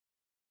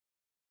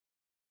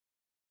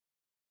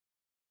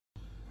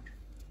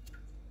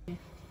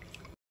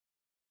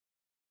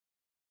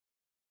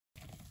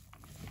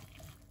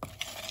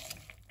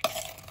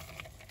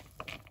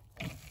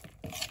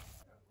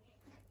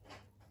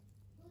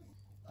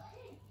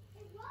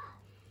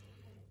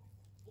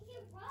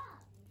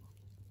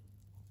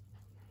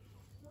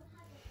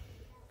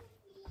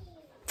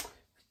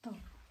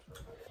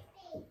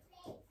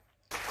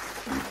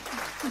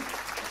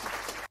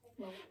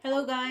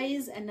Hello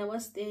guys and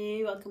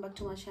namaste, welcome back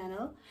to my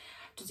channel.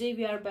 Today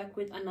we are back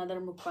with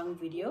another mukbang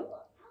video.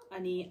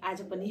 अनि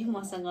आज पनि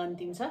मसँग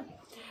अन्तिम छ.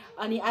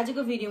 अनि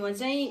आजको भिडियोमा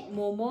चाहिँ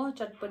मोमो,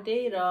 चटपटे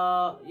र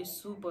यो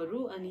सुपहरु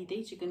अनि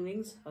त्यही चिकन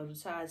विंग्सहरु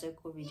छ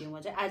आजको भिडियोमा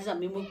चाहिँ. आज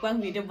हामी मुकबाङ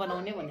भिडियो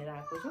बनाउने भनेर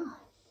आएको छौं.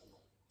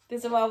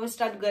 त्यसो भए अब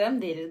स्टार्ट गरौँ.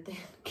 धेरै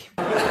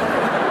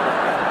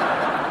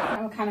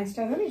अब खाना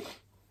स्टार्ट गर्ने.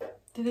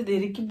 त्यो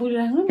धेरै के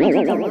बोलिराख्नु म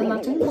झगडा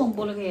लाग्छ नि म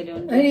बोलेको हेर्यो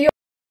भने.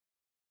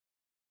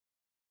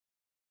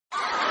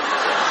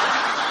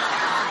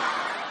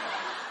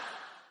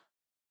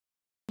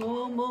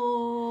 Momo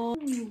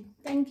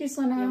Thank you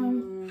Sonam.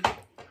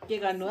 के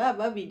गर्नु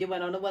अब भिडियो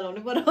बनाउनु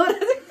पर्यो.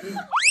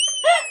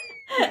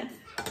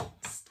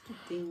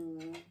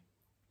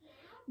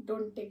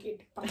 Don't take it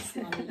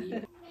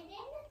personally.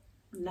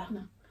 La.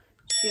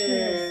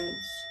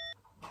 Cheers.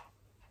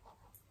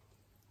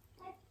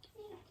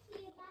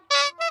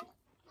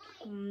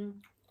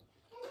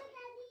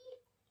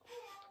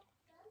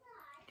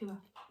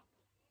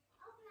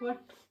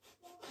 What?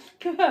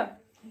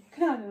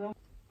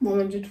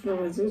 Momo just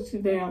flows to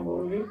the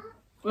above.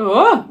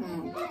 Oh.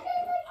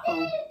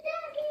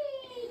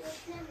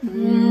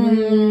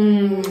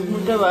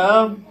 Muito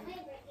bom.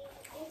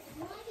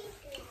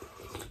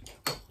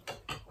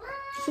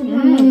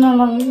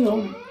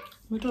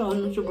 Muito bom,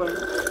 muito bom.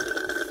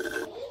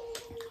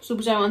 Sup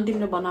चाहिँ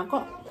अन्तिमले बनाएको.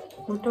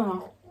 मिठो हो.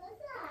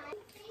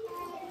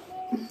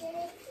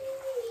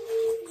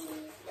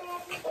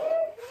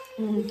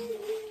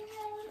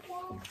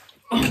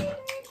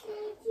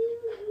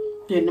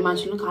 हेर्ने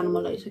मान्छेले खानु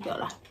मन लागिसक्यो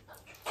होला.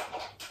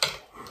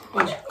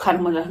 खानु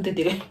मन लाग्छ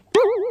त्यतिकै.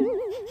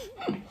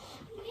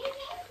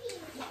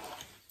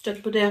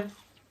 चटपटे.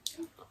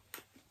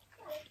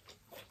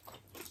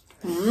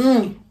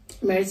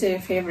 Very say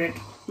favorite.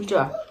 मिठो.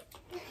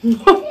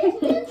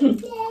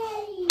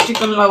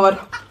 Chicken lover.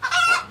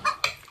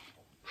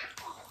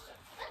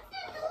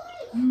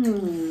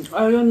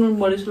 अहिले नुन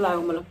बढी जस्तो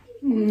लाग्यो मलाई.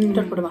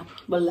 चटपटेमा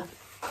बल्ल.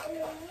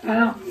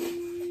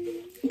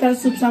 तर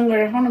सुपसँग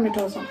गरेर खान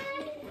मिठो छ.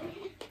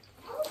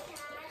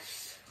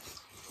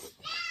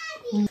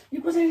 यो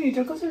कसरी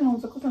हिटर कसरी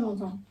लाउँछ कता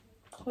लाउँछ?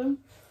 खोइ.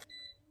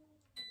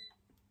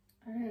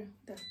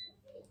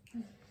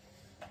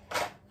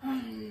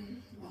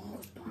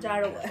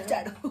 जाडो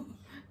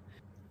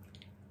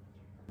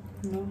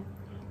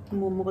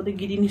मोमोको त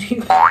गिरी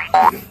निस्केको.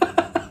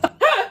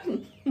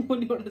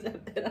 मुनिबाट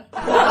जाँदैन.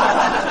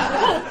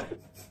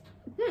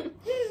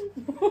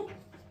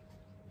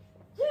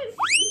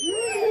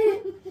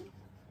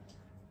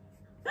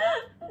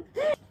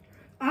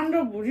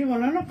 आन्द्रो भुरी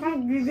भन न कहाँ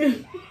गिरी.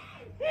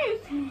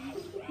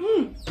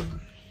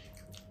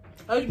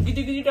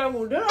 गिटी टाइप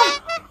हुँदैन.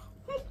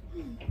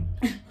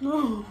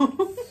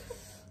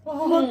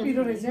 बहुत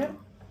पिरो रहेछ.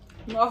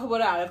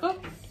 आफूबाट हालेको.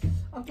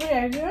 आफै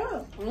हाल्यो.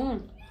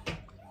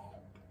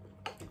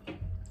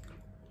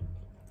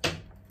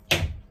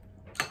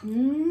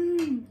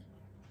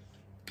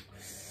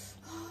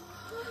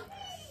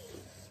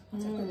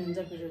 Chắc mình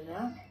ra rồi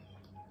đó.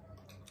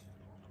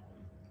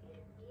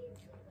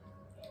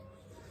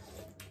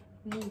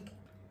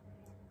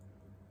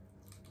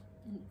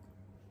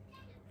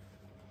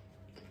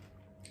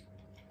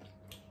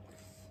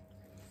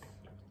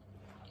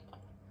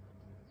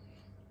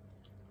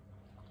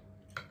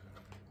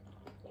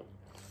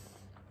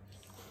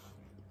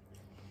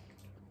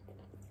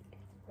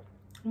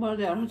 Bao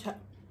giờ nó chạy.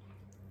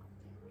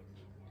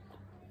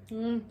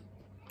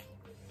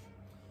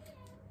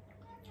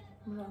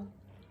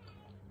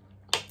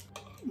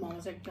 Momo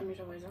चाहिँ एकदम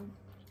मिठो भएछ.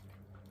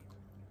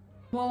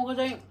 मोमोको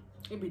चाहिँ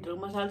यो भित्रको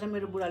मसाला चाहिँ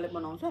मेरो बुढाले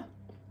बनाउँछ.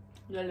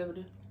 जहिले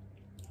पनि.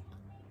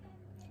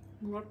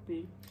 Not me.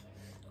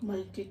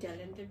 Multi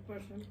talented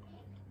person.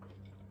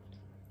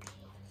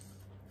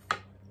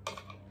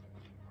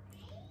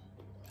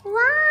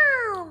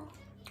 Wow.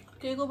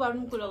 के को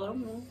बारेमा कुरा गरौँ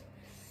न.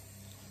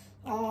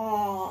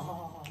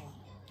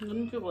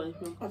 जुन के भन्छ.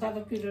 कता त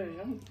पिरो रहेछ.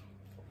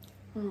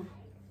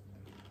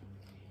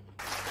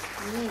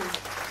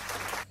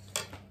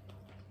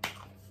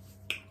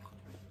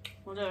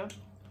 मजा आयो.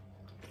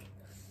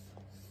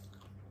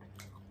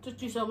 त्यो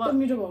चिसोमा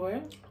मिठो भएको है.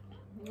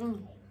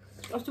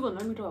 अस्ति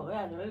भन्दा मिठो भएको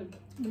आज है.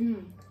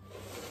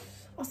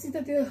 अस्ति त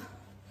त्यो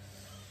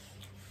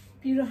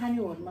पिरो खाने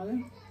होटमा नि.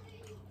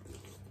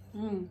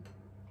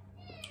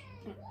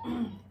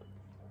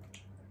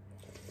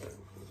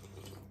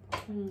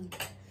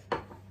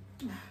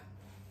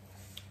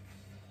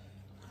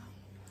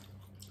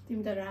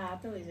 तिमी त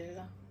रातो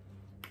भइसक्यो.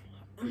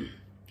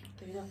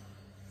 त्यही त.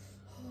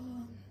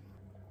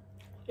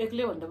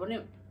 एक्लै भन्दा पनि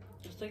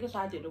जस्तै कि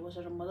साथीहरू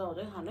बसेर मजा आउँछ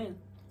खानै.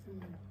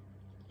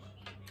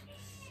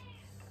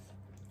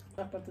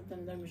 चटपटे त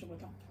एकदम मिठो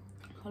भयो.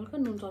 हल्का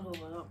नुन चर्को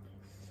भयो.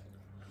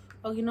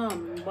 अघि न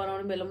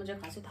बनाउने बेलामा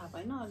चाहिँ खासै थाहा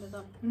पाएन. अहिले त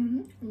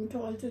मिठो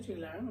अहिले चाहिँ ठिक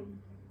लाग्यो.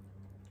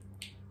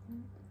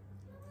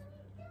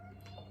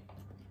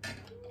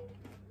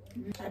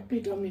 Happy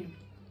tummy.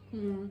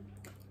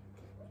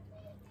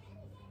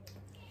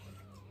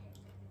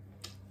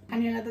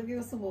 नानीहरूलाई त के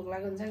कस्तो भोक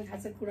लागेको हुन्छ नि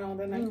खासै कुरा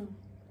आउँदैन.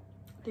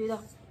 त्यही त.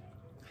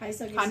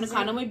 खाइसकेपछि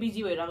खानुमै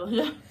बिजी भइरहेको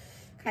हुन्छ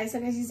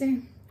खाइसकेपछि चाहिँ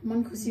मन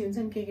खुसी हुन्छ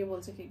नि के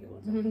बोल्छ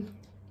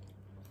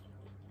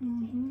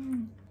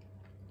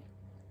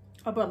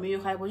अब हामी यो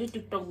खाएपछि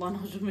टिकटक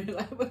बनाउँछु मेरो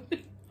खाएपछि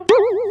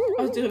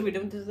अस्तिको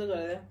भिडियो पनि त्यस्तो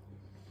गरेर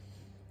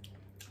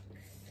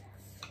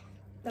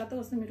तातो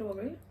कस्तो मिठो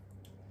भयो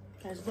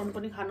खासपन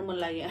पनि खानु मन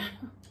लाग्यो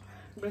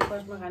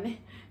ब्रेकफास्टमा खाने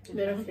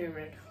मेरो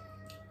फेभरेट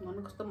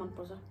मलाई कस्तो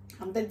मनपर्छ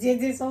हामी त जे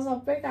छ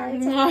सबै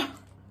खाइन्छ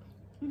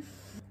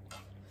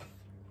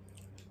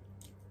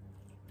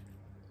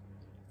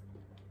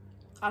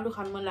आलु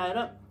खानु मन लागेर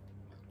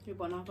यो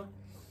बनाएको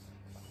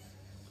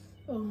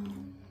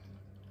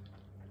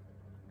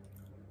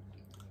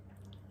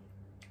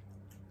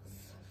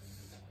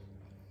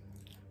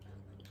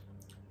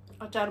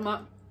अचारमा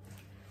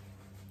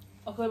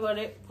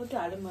अखैबारे कति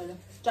हालेँ मैले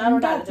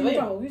 4वटा हाल्छु है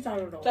हो कि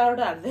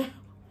 4वटा हाल्दै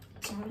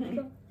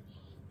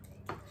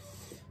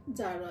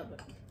जाडो अब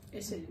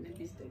यसरी नै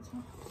बिस्दैछ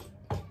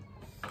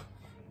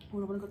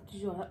हुनु पनि कति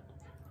चिसो होला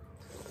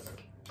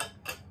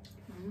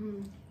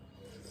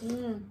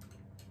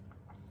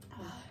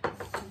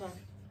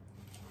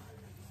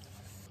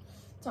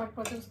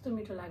चटपट कस्तो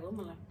मिठो लाग्यो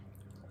मलाई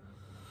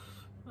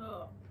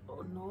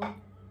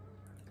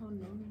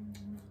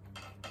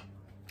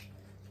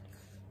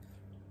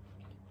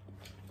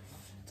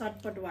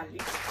चटपट वाली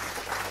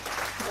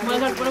मलाई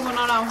चटपट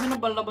बनाउन आउँथेन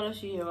बल्ल बल्ल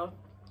सिकेको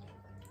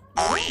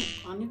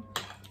अनि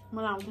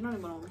मलाई आउँथेन नि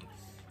बनाउनु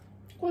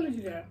कसले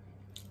सिकायो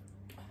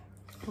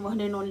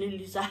भने नोन्ली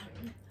लिसा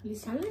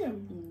लिसाले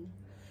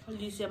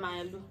लिसा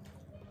मायालु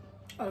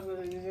अर्को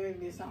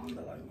लिसा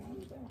आउँदा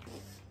गर्नुहुन्छ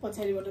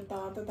पछाडिबाट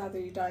तातो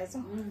हिट आएछ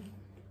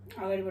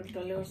अगाडिबाट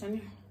डल्ले गर्छ नि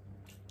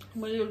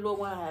मैले यो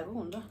लोमा खाएको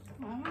हुन्छ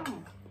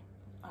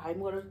हाइम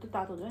गरेर चाहिँ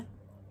तातो हुन्छ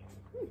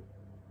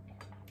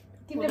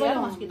तिमीले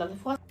मस्किँदा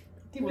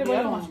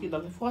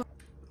फर्स्ट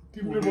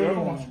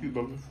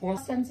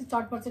टाइम चाहिँ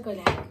चटपट चाहिँ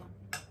कहिले आएको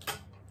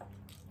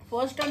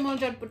फर्स्ट टाइम मैले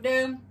चटपटे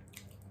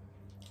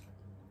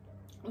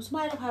उसमा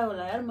आएर खायो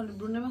होला यार मैले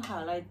ब्रुनेमा खायो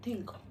होला आई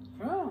थिङ्क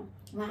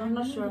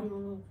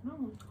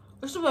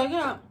यस्तो भयो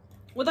क्या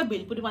उता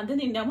भेलपुरी भन्थ्यो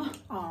नि इन्डियामा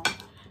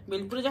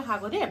भेलपुरी चाहिँ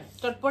खाएको थिएँ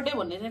चटपटे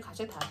भन्ने चाहिँ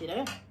खासै थाहा थिएन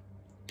क्या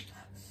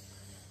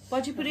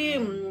पछि फेरि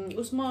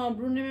उसमा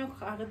ब्रुनेमा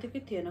खाएको थियो कि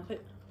थिएन खै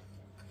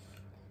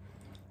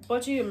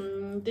पछि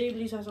त्यही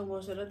लिसासँग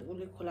बसेर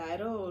उसले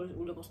खुलाएर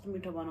उसले कस्तो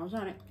मिठो बनाउँछ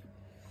अनि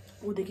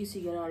ऊदेखि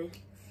सिकेर अरे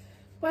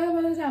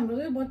पहिला चाहिँ हाम्रो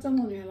चाहिँ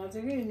बच्चामा हुनेहरूलाई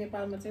चाहिँ कि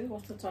नेपालमा चाहिँ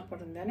कस्तो चटपट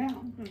हुँदैन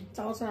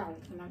चाउचा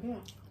हाल्दैन क्या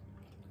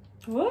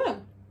हो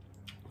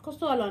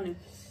कस्तो होला नि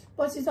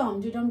पछि चाहिँ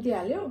हम्टी डम्टी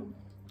हाल्यो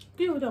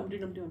के हो त हम्टी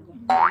डम्टी भनेको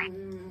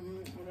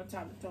एउटा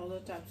चौध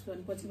चाप्स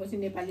गर्ने पछि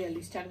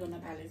नेपालीहरूले स्टार्ट गर्न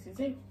थालेपछि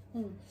चाहिँ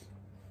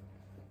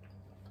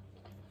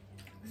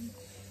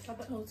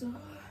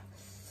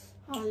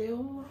हाल्यो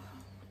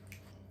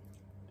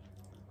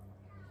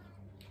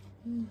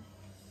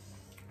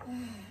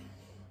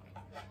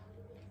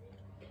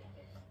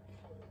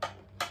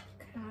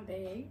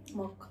खाँदै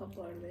मक्ख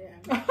पर्दै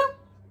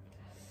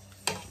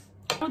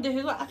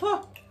देखेको आफो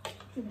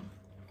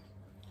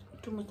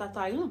तातो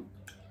आयो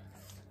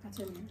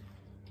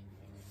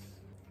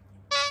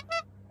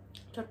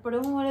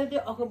चटपटेमा मैले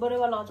त्यो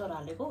अखबारेवाला अचार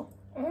हालेको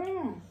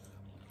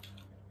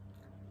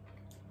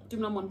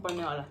तिमीलाई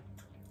मनपर्ने होला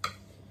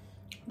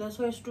दस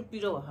यस्तो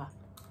पिरो भएका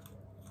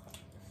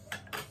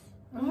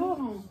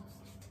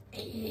ए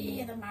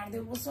त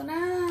मारिदेऊ बस्छ न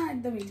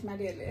एकदम हिट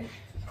मारिहाल्यो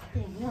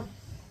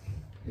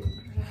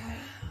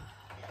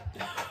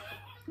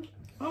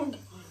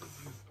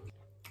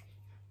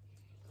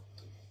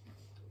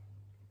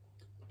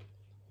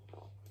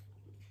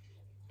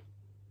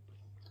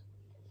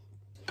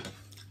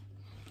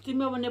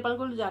तिमी अब नेपाल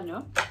कहिले जाने हो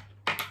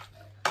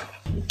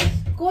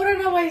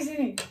कोरोना भएपछि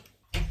नि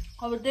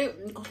अब त्यही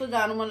कस्तो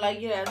जानु मन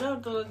लागिरहेछ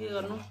तर के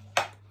गर्नु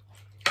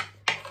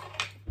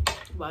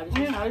भारी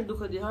साह्रै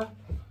दुःख दिन्छ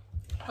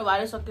अब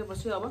भारी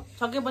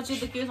सकेपछि त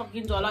के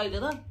सकिन्छ होला अहिले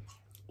त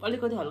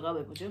अलिकति हल्का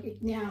भएपछि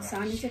इतनी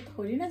आसानी से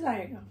थोड़ी ना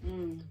जाएगा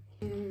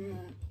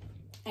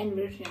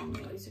एनिभर्सरी आउनु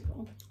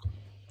लागिसक्यो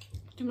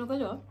तिम्रो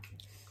कहिले हो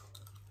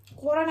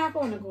कोरोनाको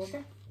भनेको हो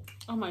क्या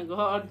ओ माय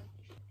गॉड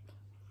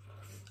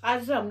आज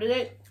चाहिँ हामीले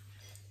चाहिँ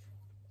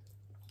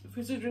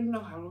फिसी ड्रिङ्क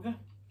नखाएको क्या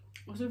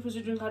अस्ति फिसी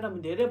ड्रिङ्क खाएर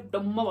हामी धेरै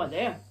डम्म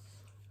भए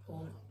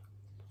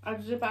आज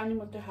चाहिँ पानी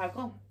मात्रै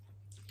खाएको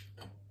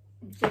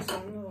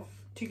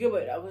ठिकै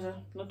भइरहेको छ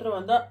नत्र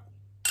भन्दा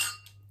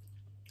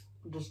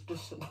डुस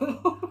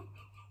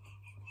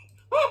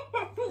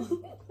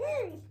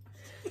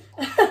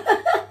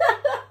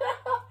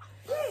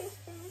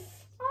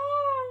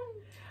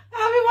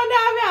हामी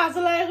हाँसो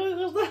लागेको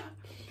कस्तो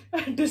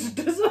डुस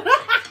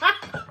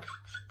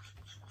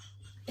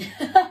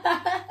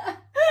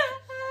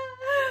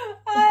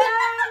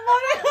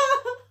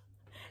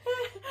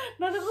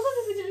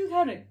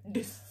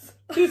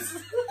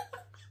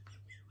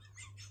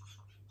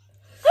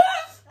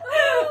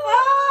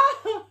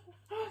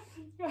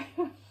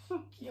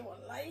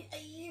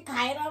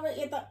खाएर अब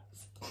यता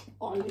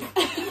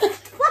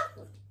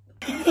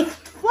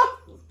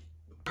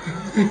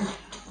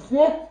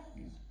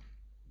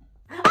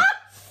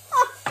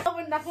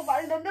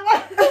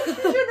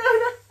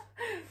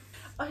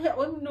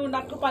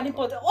हातको पानी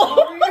पर्छ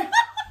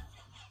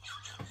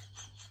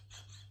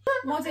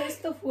म चाहिँ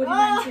यस्तो फोरी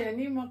मान्छे हो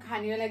नि म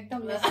खाने बेला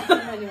एकदम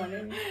मैले भने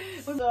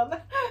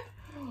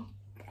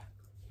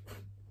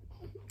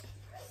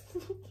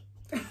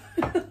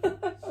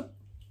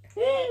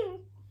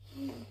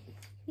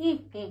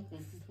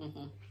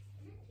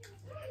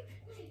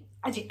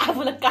अझै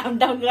आफूलाई काम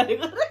डाउन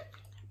गरेको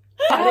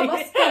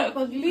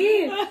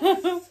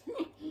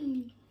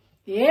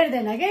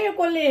हेर्दैन क्या यो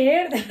कसले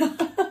हेर्दैन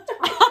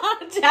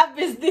च्याप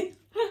बेच्दी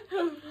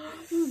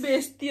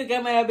बेच्ती हो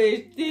क्यामेरा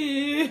बेच्ती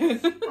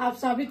आप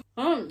सबै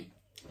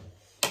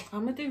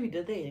हाम्रो त्यो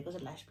भिडियो त हेरेको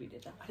छ लास्ट भिडियो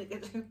त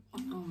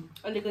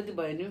अलिकति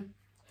भयो नि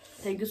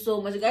thank you so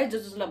much guys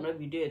जसले हाम्रो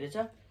भिडियो हेरेछ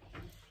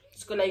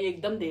त्यसको लागि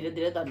एकदम धेरै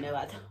धेरै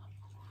धन्यवाद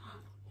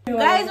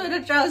गाइस मेरो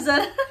ट्राउजर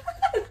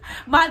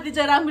माथि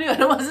चाहिँ राम्रै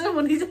भएर बस्छ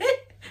मुनि चाहिँ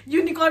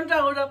युनिकर्न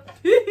ट्राउजर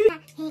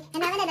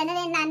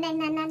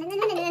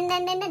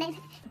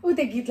उ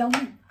त्यो गीत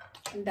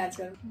लाउनु डान्स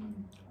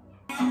गरौँ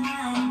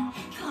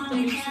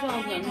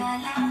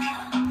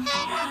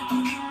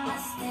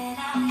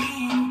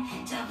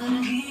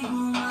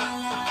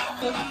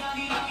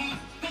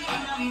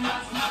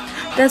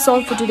That's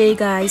all for today,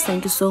 guys.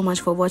 Thank you so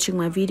much for watching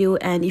my video,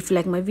 and if you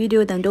like my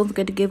video then don't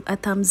forget to give a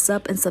thumbs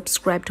up and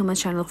subscribe to my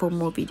channel for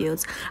more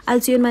videos.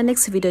 I'll see you in my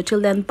next video.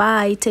 Till then,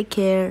 bye, take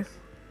care.